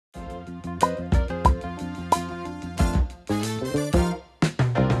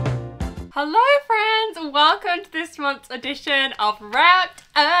Hello friends, welcome to this month's edition of Wrapped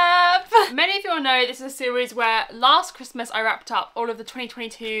Up. Many of you all know this is a series where last Christmas I wrapped up all of the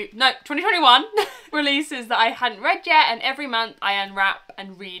 2021 releases that I hadn't read yet, and every month I unwrap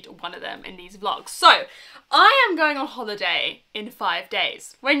and read one of them in these vlogs. So I am going on holiday in 5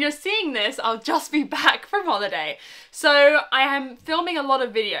 days. When you're seeing this, I'll just be back from holiday. So I am filming a lot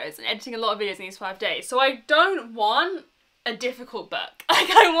of videos and editing a lot of videos in these 5 days. So I don't want a difficult book. Like,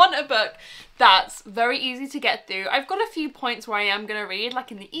 I want a book that's very easy to get through. I've got a few points where I am going to read,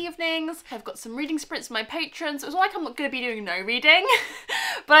 like in the evenings. I've got some reading sprints for my patrons. It's not like I'm not going to be doing no reading,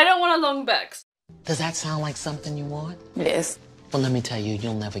 but I don't want a long book. Does that sound like something you want? Yes. Well, let me tell you,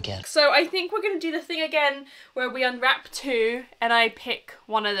 you'll never get it. So I think we're going to do the thing again where we unwrap two and I pick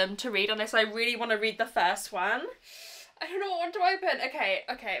one of them to read, unless I really want to read the first one. I don't know what one to open. Okay,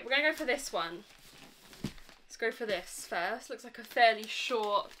 we're going to go for this one. Let's go for this first. Looks like a fairly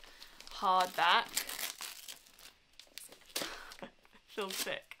short hardback. Feels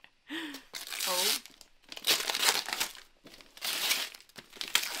sick.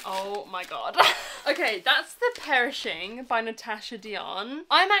 Oh my god. Okay, that's The Perishing by Natasha Dion.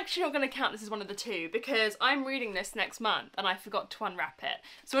 I'm actually not going to count this as one of the two because I'm reading this next month and I forgot to unwrap it.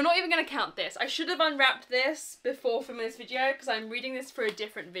 So we're not even going to count this. I should have unwrapped this before filming this video because I'm reading this for a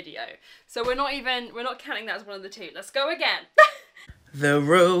different video. So we're not counting that as one of the two. Let's go again. The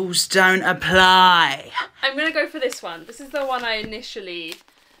rules don't apply. I'm going to go for this one. This is the one I initially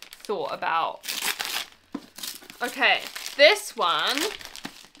thought about. Okay, this one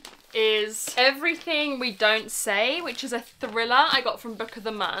is Everything We Don't Say, which is a thriller I got from Book of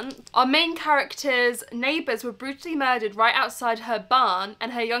the Month. Our main character's neighbours were brutally murdered right outside her barn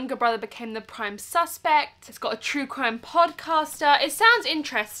and her younger brother became the prime suspect. It's got a true crime podcaster. It sounds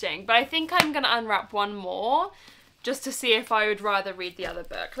interesting, but I think I'm going to unwrap one more just to see if I would rather read the other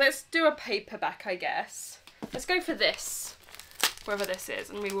book. Let's do a paperback, I guess. Let's go for this, wherever this is,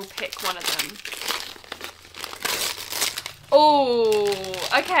 and we will pick one of them. Oh,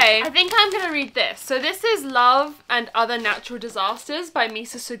 okay. I think I'm going to read this. So this is Love and Other Natural Disasters by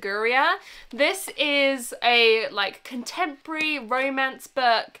Misa Suguria. This is a like contemporary romance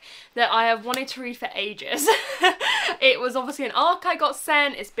book that I have wanted to read for ages. It was obviously an arc I got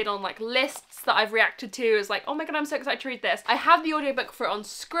sent. It's been on like lists that I've reacted to. It's like, oh my god, I'm so excited to read this. I have the audiobook for it on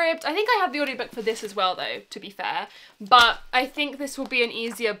Script. I think I have the audiobook for this as well though, to be fair. But I think this will be an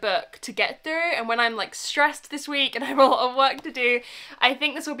easier book to get through. And when I'm like stressed this week and I have a lot of work to do, I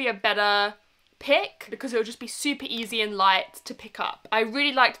think this will be a better pick because it'll just be super easy and light to pick up. I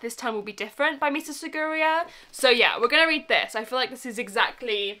really liked This Time Will Be Different by Misa Suguria. So yeah, we're gonna read this. I feel like this is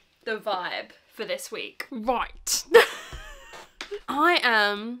exactly the vibe for this week. Right. I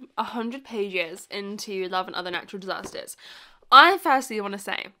am 100 pages into Love and Other Natural Disasters. I firstly want to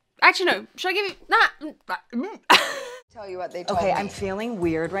say, actually no, should I give you that? Tell you what they told me. I'm feeling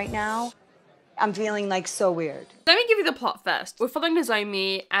weird right now. I'm feeling like so weird. Let me give you the plot first. We're following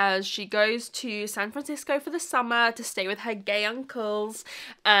Nozomi as she goes to San Francisco for the summer to stay with her gay uncles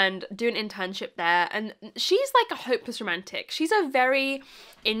and do an internship there. And she's like a hopeless romantic. She's a very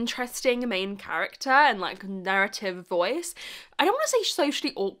interesting main character and like narrative voice. I don't want to say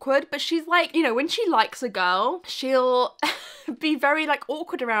socially awkward, but she's like, you know, when she likes a girl, she'll be very like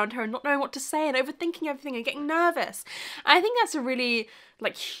awkward around her and not knowing what to say and overthinking everything and getting nervous. And I think that's a really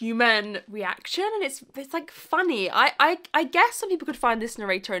like human reaction, and it's like funny. I guess some people could find this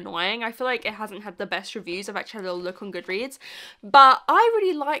narrator annoying. I feel like it hasn't had the best reviews. I've actually had a little look on Goodreads, but I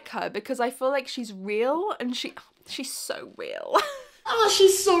really like her because I feel like she's real and she's so real. Oh,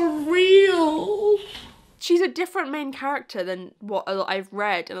 she's so real. She's a different main character than what I've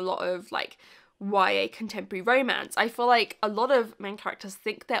read in a lot of like YA contemporary romance. I feel like a lot of main characters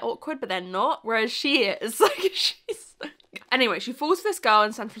think they're awkward, but they're not, whereas she is. Like, she's so... Anyway, she falls for this girl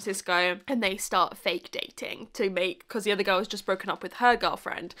in San Francisco and they start fake dating because the other girl has just broken up with her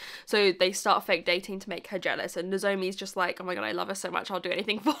girlfriend. So they start fake dating to make her jealous, and Nozomi's just like, oh my god, I love her so much, I'll do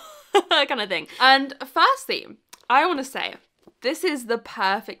anything for her kind of thing. And firstly, I want to say, this is the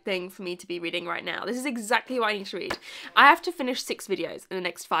perfect thing for me to be reading right now. This is exactly what I need to read. I have to finish 6 videos in the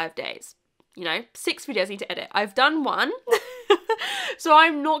next 5 days. You know, 6 videos I need to edit. I've done 1. So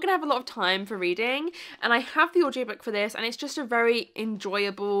I'm not gonna have a lot of time for reading, and I have the audiobook for this, and it's just a very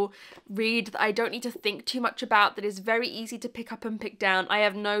enjoyable read that I don't need to think too much about, that is very easy to pick up and pick down. I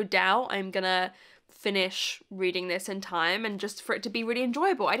have no doubt I'm gonna finish reading this in time and just for it to be really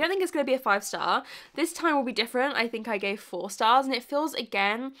enjoyable. I don't think it's going to be a 5-star. This time will be different. I think I gave 4 stars, and it feels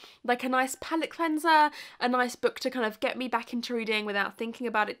again like a nice palette cleanser, a nice book to kind of get me back into reading without thinking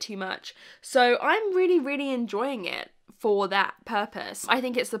about it too much. So I'm really, really enjoying it for that purpose. I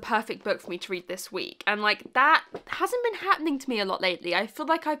think it's the perfect book for me to read this week, and like that hasn't been happening to me a lot lately. I feel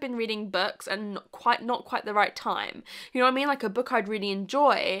like I've been reading books and not quite the right time. You know what I mean? Like a book I'd really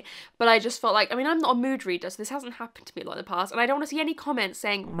enjoy, but I just felt like, I mean, I'm not a mood reader, so this hasn't happened to me a lot in the past, and I don't want to see any comments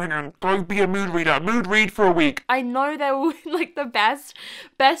saying, Megan, go be a mood reader, mood read for a week. I know they're all like the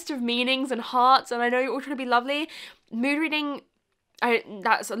best of meanings and hearts, and I know you're all trying to be lovely. Mood reading,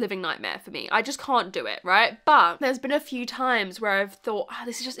 that's a living nightmare for me. I just can't do it, right? But there's been a few times where I've thought, oh,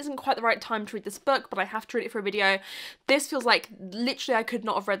 this just isn't quite the right time to read this book, but I have to read it for a video. This feels like literally I could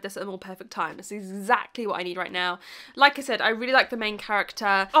not have read this at a more perfect time. This is exactly what I need right now. Like I said, I really like the main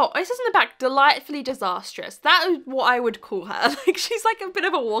character. Oh, it says in the back, delightfully disastrous. That is what I would call her. Like, she's like a bit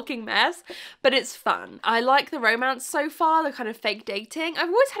of a walking mess, but it's fun. I like the romance so far, the kind of fake dating. I've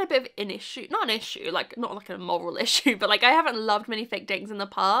always had a bit of an issue, not an issue, like not like a moral issue, but like I haven't loved many fake datings in the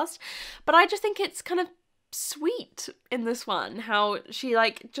past, but I just think it's kind of sweet in this one, how she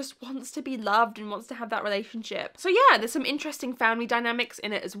like just wants to be loved and wants to have that relationship. So yeah, there's some interesting family dynamics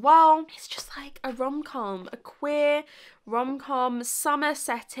in it as well. It's just like a rom-com, a queer rom-com, summer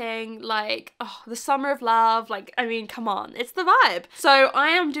setting, like, oh, the summer of love. Like, I mean, come on, it's the vibe. So I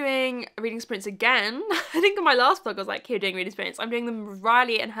am doing reading sprints again. I think in my last vlog I was like, here, doing reading sprints. I'm doing them with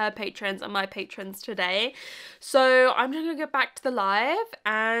Riley and her patrons and my patrons today. So I'm just gonna go back to the live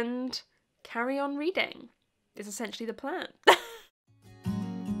and carry on reading. Is essentially the plan.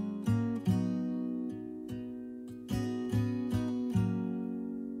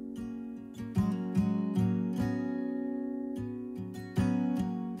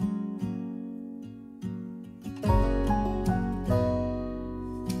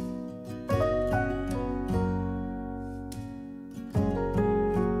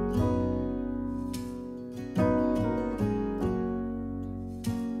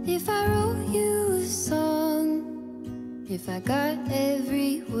 If I wrote you a song, if I got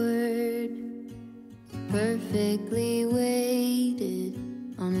every word perfectly weighted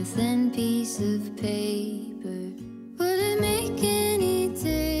on a thin piece of paper, would it make any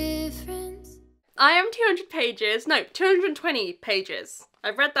difference? I am 200 pages, no, 220 pages.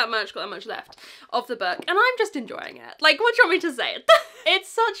 I've read that much, got that much left of the book, and I'm just enjoying it. Like, what do you want me to say? It's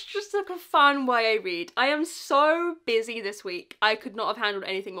such just like a fun YA read. I am so busy this week. I could not have handled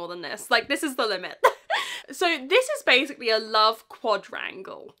anything more than this. Like, this is the limit. So this is basically a love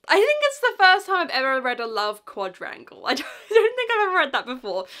quadrangle. I think it's the first time I've ever read a love quadrangle. I don't think I've ever read that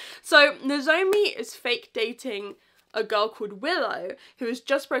before. So Nozomi is fake dating a girl called Willow, who has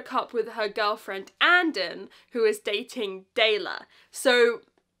just broke up with her girlfriend Andon, who is dating Dayla. So,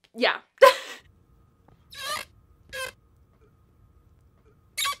 yeah.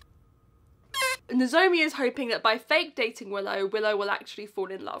 Nozomi is hoping that by fake dating Willow, Willow will actually fall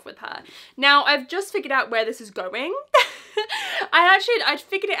in love with her. Now, I've just figured out where this is going. I'd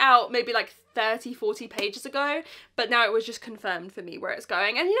figured it out maybe like 30, 40 pages ago, but now it was just confirmed for me where it's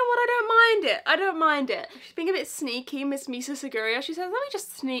going. And you know what? I don't mind it. I don't mind it. She's being a bit sneaky, Miss Misa Seguria. She says, let me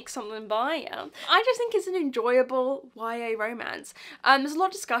just sneak something by you. I just think it's an enjoyable YA romance. There's a lot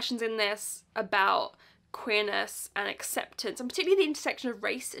of discussions in this about queerness and acceptance, and particularly the intersection of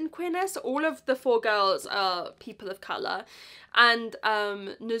race and queerness. All of the four girls are people of colour, and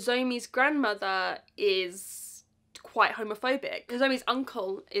Nozomi's grandmother is quite homophobic. Nozomi's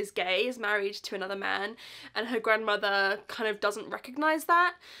uncle is gay, is married to another man, and her grandmother kind of doesn't recognise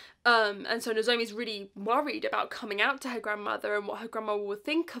that. And so Nozomi's really worried about coming out to her grandmother and what her grandma will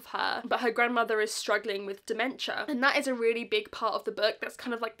think of her, but her grandmother is struggling with dementia, and that is a really big part of the book. That's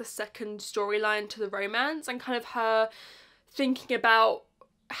kind of like the second storyline to the romance, and kind of her thinking about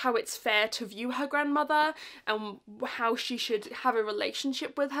how it's fair to view her grandmother and how she should have a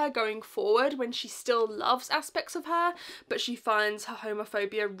relationship with her going forward when she still loves aspects of her, but she finds her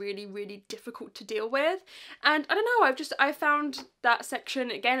homophobia really, really difficult to deal with. And I don't know, I found that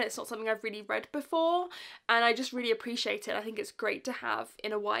section, again, it's not something I've really read before, and I just really appreciate it. I think it's great to have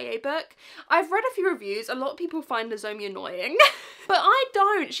in a YA book. I've read a few reviews, a lot of people find Nozomi annoying, but I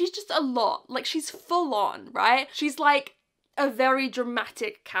don't. She's just a lot. Like, she's full on, right? She's like a very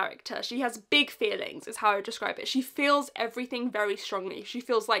dramatic character. She has big feelings, is how I would describe it. She feels everything very strongly. She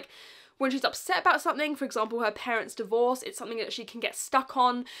feels like when she's upset about something, for example, her parents' divorce, it's something that she can get stuck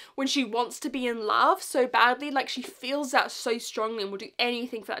on. When she wants to be in love so badly, like, she feels that so strongly and will do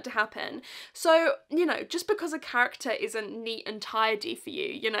anything for that to happen. So, you know, just because a character isn't neat and tidy for you,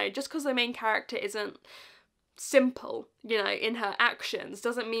 you know, just because the main character isn't simple you know, in her actions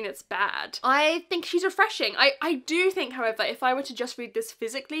doesn't mean it's bad. I think she's refreshing. I do think, however, if I were to just read this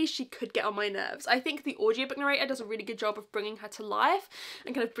physically, she could get on my nerves. I think the audiobook narrator does a really good job of bringing her to life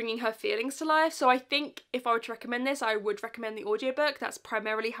and kind of bringing her feelings to life. So I think if I were to recommend this, I would recommend the audiobook. That's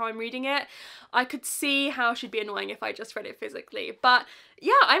primarily how I'm reading it. I could see how she'd be annoying if I just read it physically, but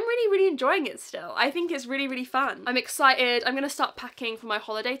yeah, I'm really enjoying it still. I think it's really fun. I'm excited. I'm gonna start packing for my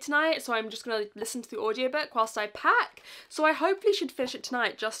holiday tonight, so I'm just gonna listen to the audiobook whilst I pack. So I hopefully should finish it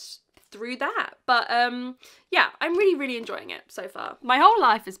tonight just through that. But yeah, I'm really enjoying it so far. My whole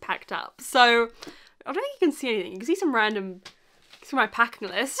life is packed up, so I don't think you can see anything. You can see some random through my packing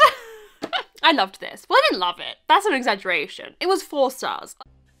list. I loved this. Well, I didn't love it. That's an exaggeration. It was 4 stars.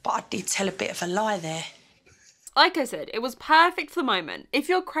 But I did tell a bit of a lie there. Like I said, it was perfect for the moment. If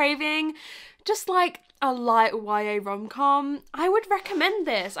you're craving just like a light YA rom-com, I would recommend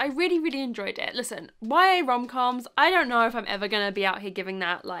this. I really enjoyed it. Listen, YA rom-coms, I don't know if I'm ever gonna be out here giving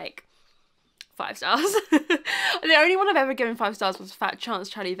that like 5 stars. The only one I've ever given 5 stars was Fat Chance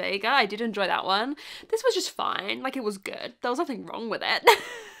Charlie Vega. I did enjoy that one. This was just fine. Like, it was good. There was nothing wrong with it.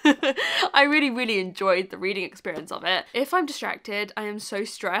 I really enjoyed the reading experience of it. If I'm distracted, I am so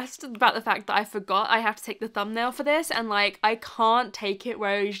stressed about the fact that I forgot I have to take the thumbnail for this, and like I can't take it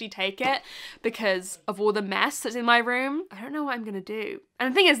where I usually take it because of all the mess that's in my room. I don't know what I'm gonna do.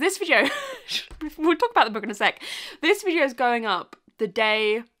 And the thing is, this video, we'll talk about the book in a sec. This video is going up the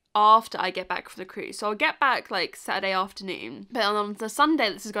day after I get back from the cruise. So I'll get back like Saturday afternoon, but on the Sunday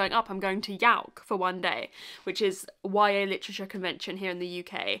this is going up, I'm going to Yauk for one day, which is YA literature convention here in the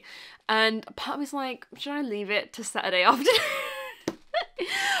UK. And part of me's like, should I leave it to Saturday afternoon?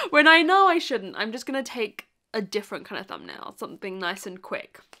 When I know I shouldn't. I'm just gonna take a different kind of thumbnail, something nice and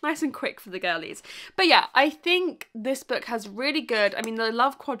quick for the girlies. But yeah, I think this book has really good, I mean, the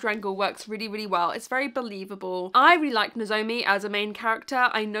love quadrangle works really well. It's very believable. I really like Nozomi as a main character.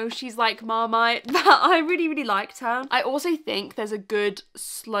 I know she's like Marmite, but I really liked her. I also think there's a good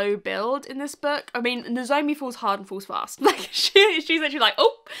slow build in this book. I mean, Nozomi falls hard and falls fast. Like she's literally like,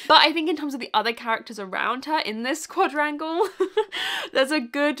 oh. But I think in terms of the other characters around her in this quadrangle, there's a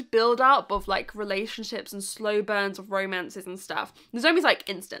good build up of like relationships and slow burns of romances and stuff. Nozomi's like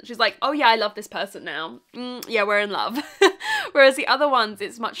instant. She's like, oh yeah, I love this person now. Yeah, we're in love. Whereas the other ones,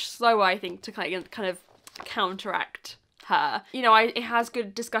 it's much slower, I think, to kind of counteract her. You know, it has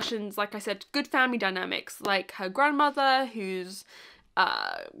good discussions, like I said, good family dynamics, like her grandmother who's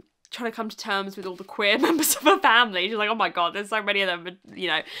trying to come to terms with all the queer members of her family. She's like, oh my god, there's so many of them. But, you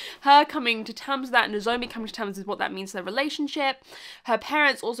know, her coming to terms with that, Nozomi coming to terms with what that means to their relationship. Her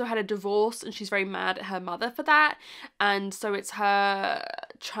parents also had a divorce and she's very mad at her mother for that. And so it's her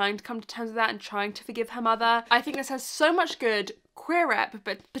trying to come to terms with that and trying to forgive her mother. I think this has so much good queer rep,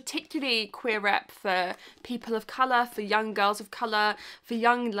 but particularly queer rep for people of colour, for young girls of colour, for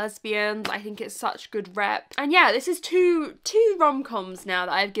young lesbians. I think it's such good rep. And yeah, this is two rom-coms now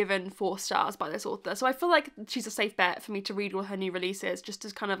that I've given 4 stars by this author, so I feel like she's a safe bet for me to read all her new releases, just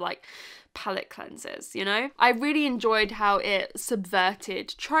as kind of like palette cleanses, you know? I really enjoyed how it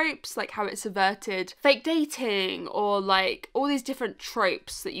subverted tropes, like how it subverted fake dating or like all these different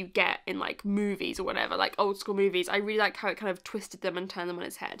tropes that you get in like movies or whatever, like old school movies. I really like how it kind of twisted them and turned them on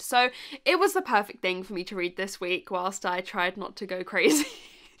its head. So it was the perfect thing for me to read this week whilst I tried not to go crazy.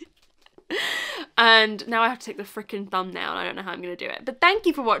 And now I have to take the freaking thumbnail and I don't know how I'm gonna do it. But thank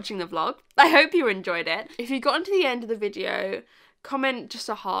you for watching the vlog. I hope you enjoyed it. If you got to the end of the video, comment just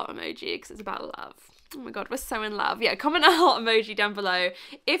a heart emoji because it's about love. Oh my god, we're so in love. Yeah, comment a heart emoji down below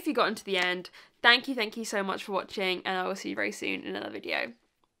if you got into the end. Thank you so much for watching, and I will see you very soon in another video.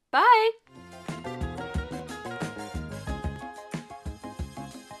 Bye!